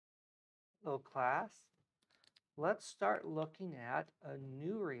Hello, class. Let's start looking at a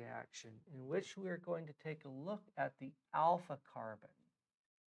new reaction in which we are going to take a look at the alpha carbon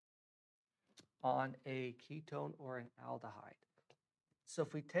on a ketone or an aldehyde. So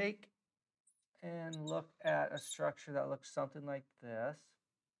if we take and look at a structure that looks something like this,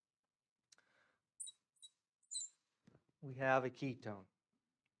 we have a ketone.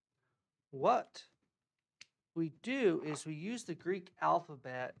 What we do is we use the Greek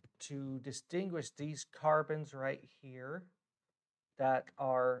alphabet to distinguish these carbons right here that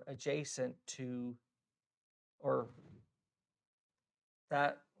are adjacent to, or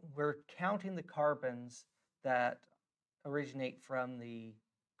that we're counting the carbons that originate from the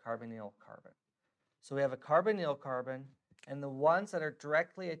carbonyl carbon. So we have a carbonyl carbon, and the ones that are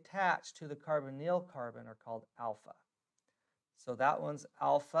directly attached to the carbonyl carbon are called alpha. So that one's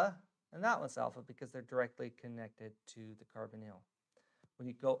alpha, and that one's alpha because they're directly connected to the carbonyl. When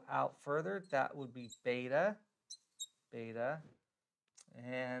you go out further, that would be beta, beta,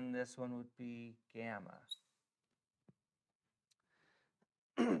 and this one would be gamma.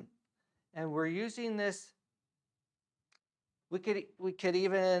 And we're using this, we could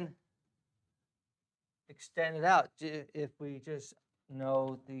even extend it out if we just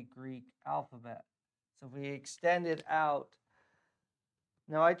know the Greek alphabet. So if we extend it out,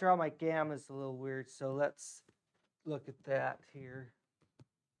 now I draw my gammas a little weird, so let's look at that here.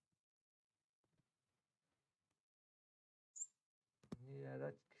 Yeah,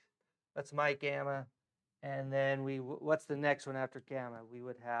 that's my gamma. And then what's the next one after gamma? We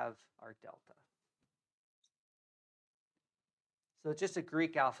would have our delta. So it's just a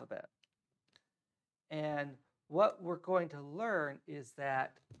Greek alphabet. And what we're going to learn is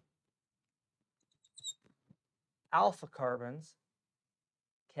that alpha carbons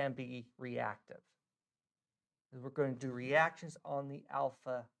can be reactive. We're going to do reactions on the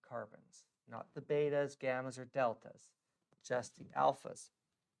alpha carbons, not the betas, gammas, or deltas, just the alphas.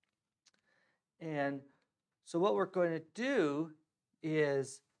 And so what we're going to do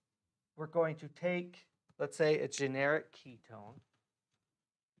is we're going to take, let's say, a generic ketone.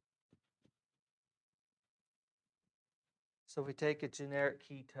 So if we take a generic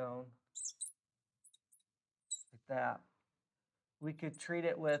ketone like that, we could treat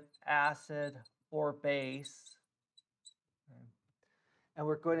it with acid or base. Okay. And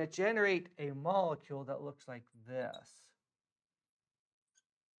we're going to generate a molecule that looks like this.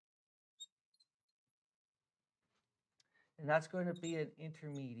 And that's going to be an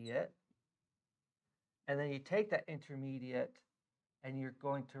intermediate. And then you take that intermediate and you're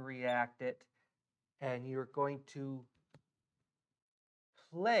going to react it, and you're going to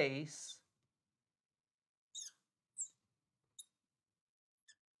place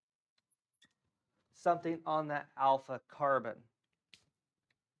something on that alpha carbon.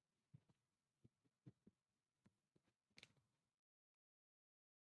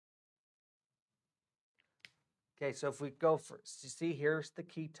 Okay, so if we go first, you see here's the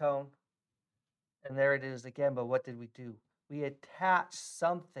ketone, and there it is again, but what did we do? We attach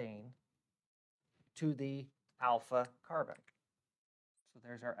something to the alpha carbon. So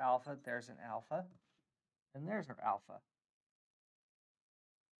there's our alpha, there's an alpha, and there's our alpha.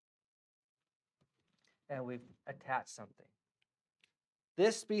 And we've attached something.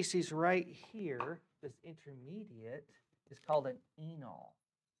 This species right here, this intermediate, is called an enol.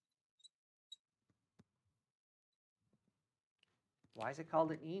 Why is it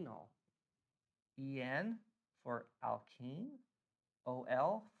called an enol? En for alkene,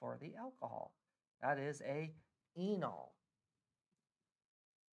 Ol for the alcohol. That is a enol.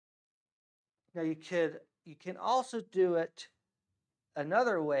 Now you can also do it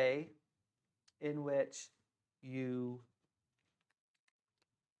another way, in which you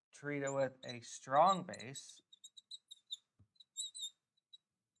treat it with a strong base.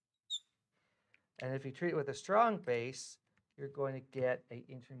 And if you treat it with a strong base, you're going to get an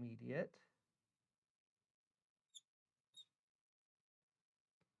intermediate.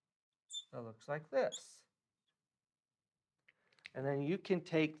 That looks like this. And then you can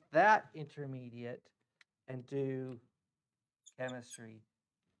take that intermediate and do chemistry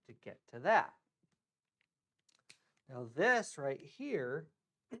to get to that. Now this right here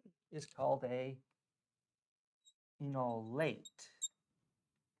is called a enolate.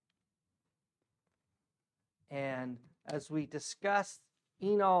 And as we discuss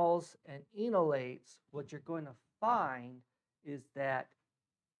enols and enolates, what you're going to find is that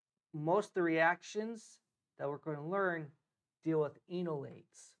most of the reactions that we're going to learn deal with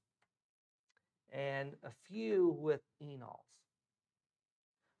enolates and a few with enols.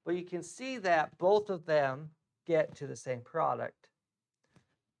 But you can see that both of them get to the same product.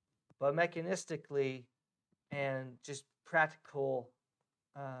 But mechanistically and just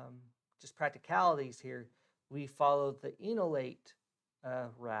practicalities here, we follow the enolate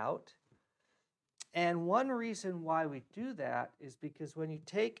route. And one reason why we do that is because when you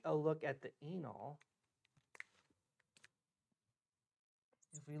take a look at the enol,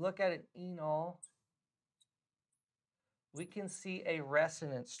 if we look at an enol, we can see a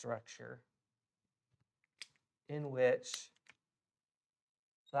resonance structure in which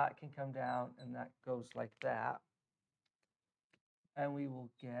that can come down and that goes like that. And we will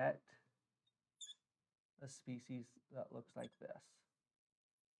get a species that looks like this.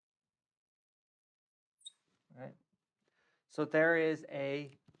 Right? So there is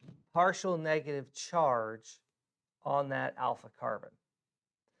a partial negative charge on that alpha carbon.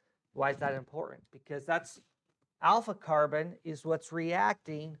 Why is that important? Because that's alpha carbon is what's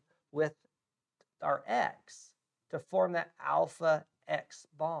reacting with our X to form that alpha X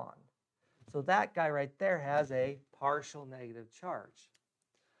bond. So that guy right there has a partial negative charge.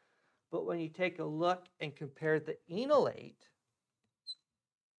 But when you take a look and compare the enolate,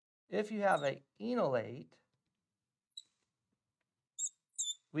 if you have an enolate,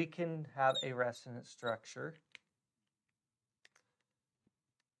 we can have a resonance structure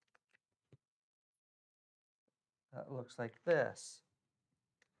that looks like this.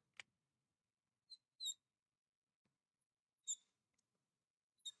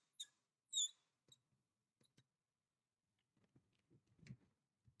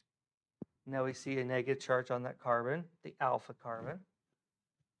 Now we see a negative charge on that carbon, the alpha carbon.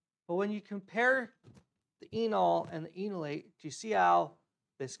 But when you compare the enol and the enolate, do you see how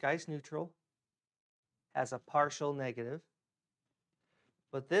this guy's neutral, has a partial negative,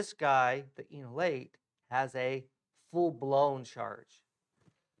 but this guy, the enolate, has a full-blown charge.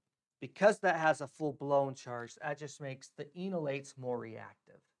 Because that has a full-blown charge, that just makes the enolates more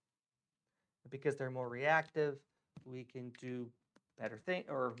reactive. Because they're more reactive, we can do better things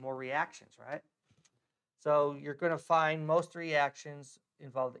or more reactions, right? So you're going to find most reactions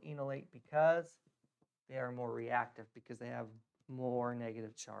involve the enolate because they are more reactive, because they have more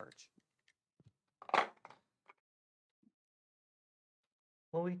negative charge.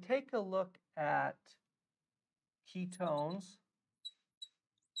 When we take a look at ketones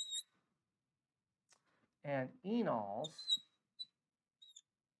and enols,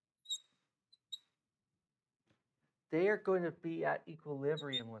 they are going to be at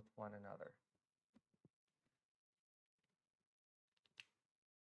equilibrium with one another.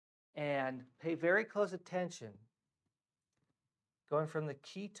 And pay very close attention. Going from the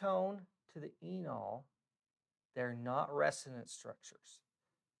ketone to the enol, they're not resonance structures.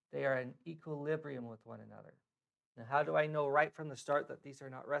 They are in equilibrium with one another. Now, how do I know right from the start that these are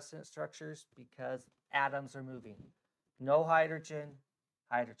not resonance structures? Because atoms are moving. No hydrogen,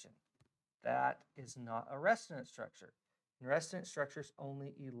 hydrogen. That is not a resonance structure. In resonance structures,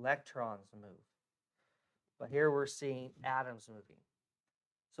 only electrons move. But here we're seeing atoms moving.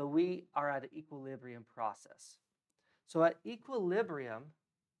 So we are at an equilibrium process. So at equilibrium,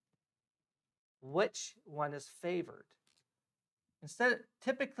 which one is favored?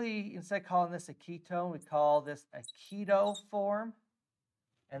 Typically, instead of calling this a ketone, we call this a keto form,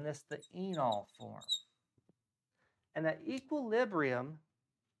 and this the enol form. And at equilibrium,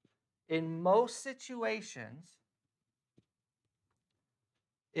 in most situations,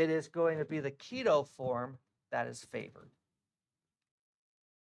 it is going to be the keto form that is favored.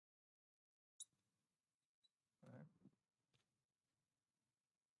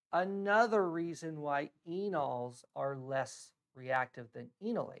 Another reason why enols are less reactive than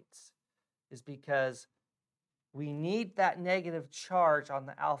enolates is because we need that negative charge on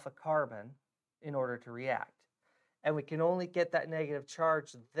the alpha carbon in order to react. And we can only get that negative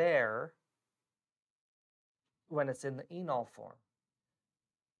charge there when it's in the enol form.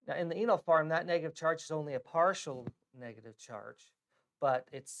 Now, in the enol form, that negative charge is only a partial negative charge, but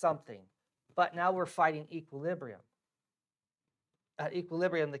it's something. But now we're fighting equilibrium. At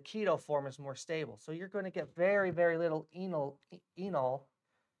equilibrium, the keto form is more stable. So you're going to get very, very little enol,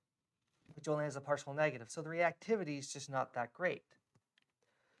 which only has a partial negative. So the reactivity is just not that great.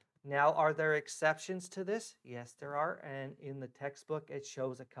 Now, are there exceptions to this? Yes, there are. And in the textbook, it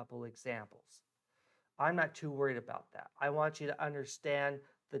shows a couple examples. I'm not too worried about that. I want you to understand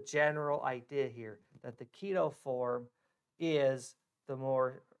the general idea here, that the keto form is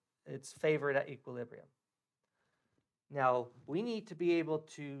it's favored at equilibrium. Now, we need to be able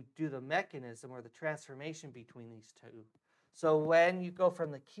to do the mechanism or the transformation between these two. So when you go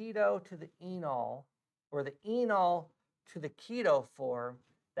from the keto to the enol, or the enol to the keto form,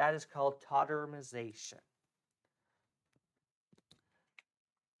 that is called tautomerization.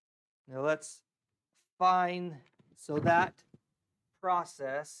 Now let's find, so that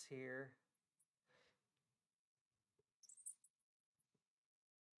process here,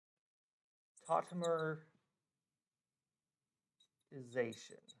 tautomerization.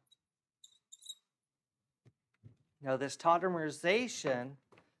 Now this tautomerization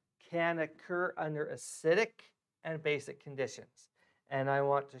can occur under acidic and basic conditions. And I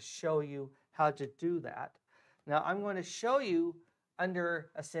want to show you how to do that. Now I'm going to show you under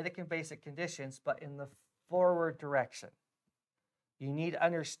acidic and basic conditions, but in the forward direction. You need to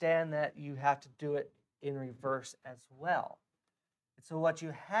understand that you have to do it in reverse as well. So what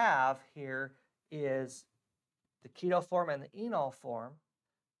you have here is the keto form and the enol form,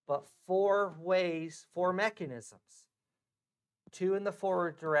 but four mechanisms. Two in the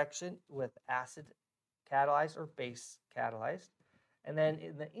forward direction with acid catalyzed or base catalyzed, and then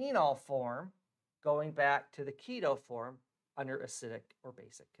in the enol form, going back to the keto form under acidic or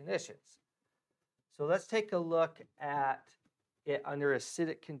basic conditions. So let's take a look at it under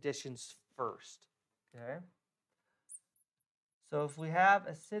acidic conditions first. Okay. So if we have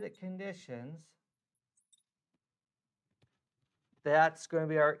acidic conditions, that's going to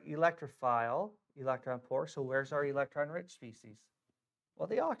be our electrophile, electron poor. So where's our electron-rich species? Well,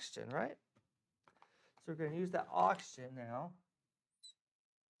 the oxygen, right? So we're going to use that oxygen now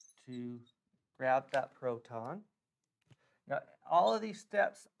to grab that proton. Now, all of these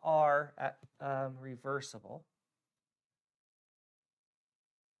steps are reversible.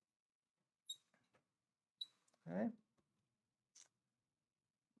 Okay.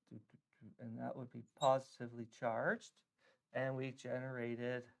 And that would be positively charged. And we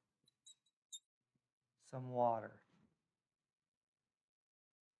generated some water.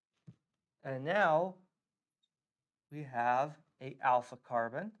 And now we have an alpha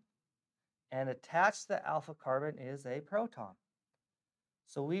carbon. And attached to the alpha carbon is a proton.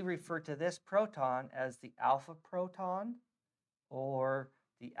 So we refer to this proton as the alpha proton or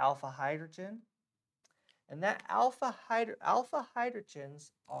the alpha hydrogen. And that alpha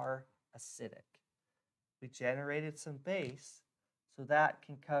hydrogens are acidic. We generated some base, so that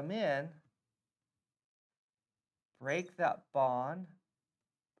can come in, break that bond,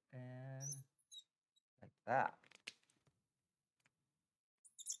 and like that.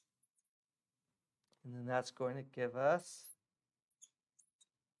 And then that's going to give us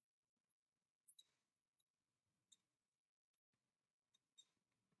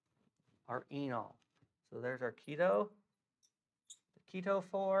our enol. So there's our keto, the keto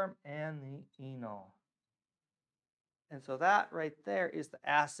form, and the enol. And so that right there is the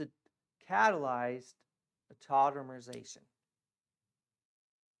acid catalyzed tautomerization.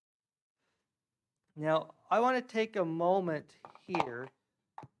 Now, I want to take a moment here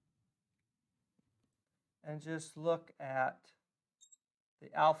and just look at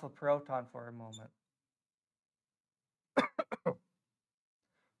the alpha proton for a moment.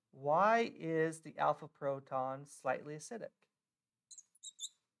 Why is the alpha proton slightly acidic?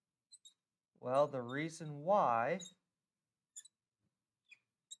 Well, the reason why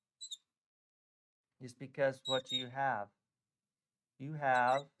is because what do you have? You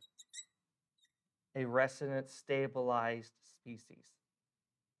have a resonance stabilized species.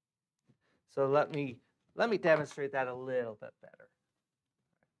 So let me demonstrate that a little bit better.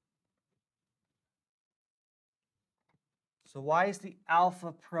 So why is the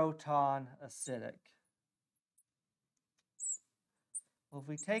alpha proton acidic? Well, if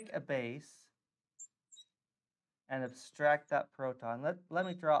we take a base and abstract that proton, let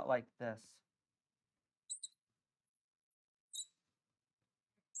me draw it like this.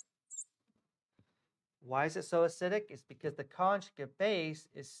 Why is it so acidic? It's because the conjugate base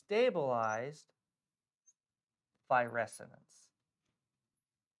is stabilized by resonance.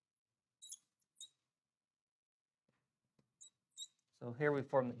 So here we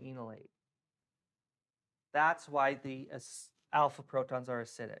form the enolate. That's why the alpha protons are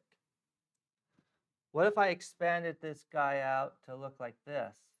acidic. What if I expanded this guy out to look like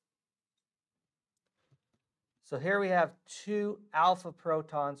this? So here we have two alpha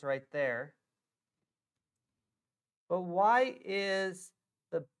protons right there. But why is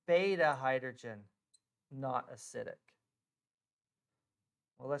the beta hydrogen not acidic?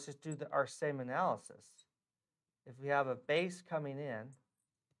 Well, let's just do our same analysis. If we have a base coming in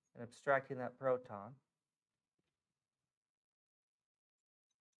and abstracting that proton,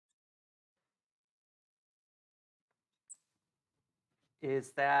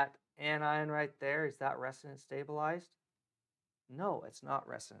 is that anion right there, is that resonance stabilized? No, it's not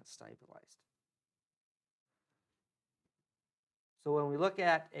resonance stabilized. So when we look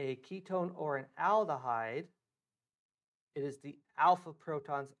at a ketone or an aldehyde, it is the alpha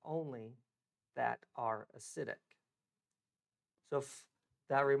protons only that are acidic. So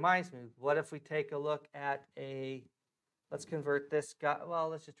that reminds me, what if we take a look at let's convert this guy, well,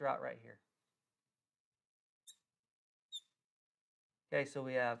 let's just draw it right here. Okay, so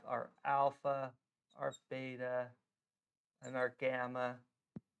we have our alpha, our beta, and our gamma.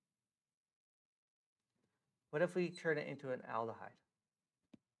 What if we turn it into an aldehyde?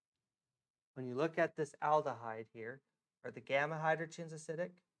 When you look at this aldehyde here, are the gamma hydrogens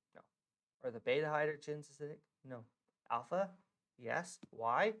acidic? No. Are the beta hydrogens acidic? No. Alpha? Yes.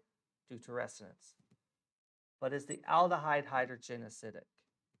 Why? Due to resonance. But is the aldehyde hydrogen acidic?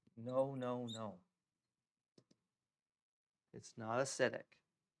 No, no, no. It's not acidic.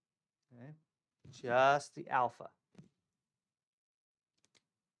 Okay? Just the alpha.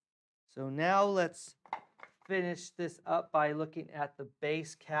 So now let's finish this up by looking at the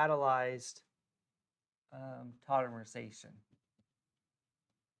base-catalyzed tautomerization.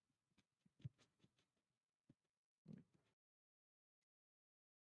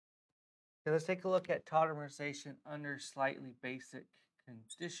 Okay, let's take a look at tautomerization under slightly basic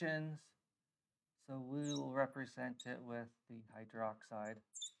conditions. So we will represent it with the hydroxide.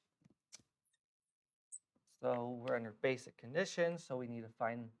 So we're under basic conditions, so we need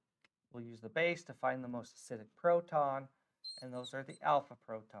to we'll use the base to find the most acidic proton, and those are the alpha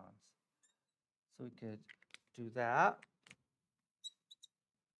protons. So we could do that.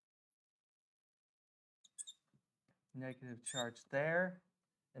 Negative charge there.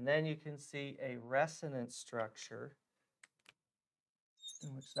 And then you can see a resonance structure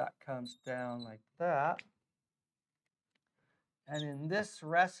in which that comes down like that. And in this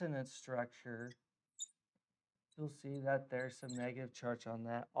resonance structure, you'll see that there's some negative charge on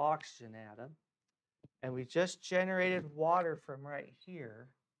that oxygen atom. And we just generated water from right here.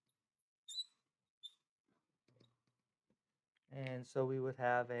 And so we would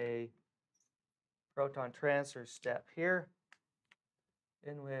have a proton transfer step here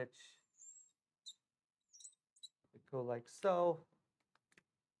in which we go like so.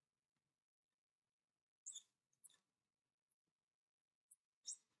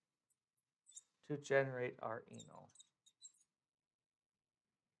 To generate our enol.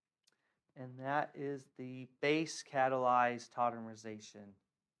 And that is the base-catalyzed tautomerization.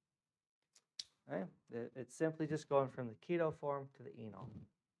 Right? It's simply just going from the keto form to the enol.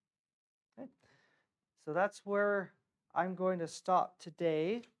 Okay? So that's where I'm going to stop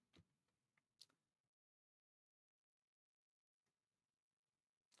today.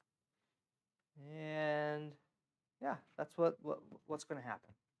 And yeah, that's what's going to happen.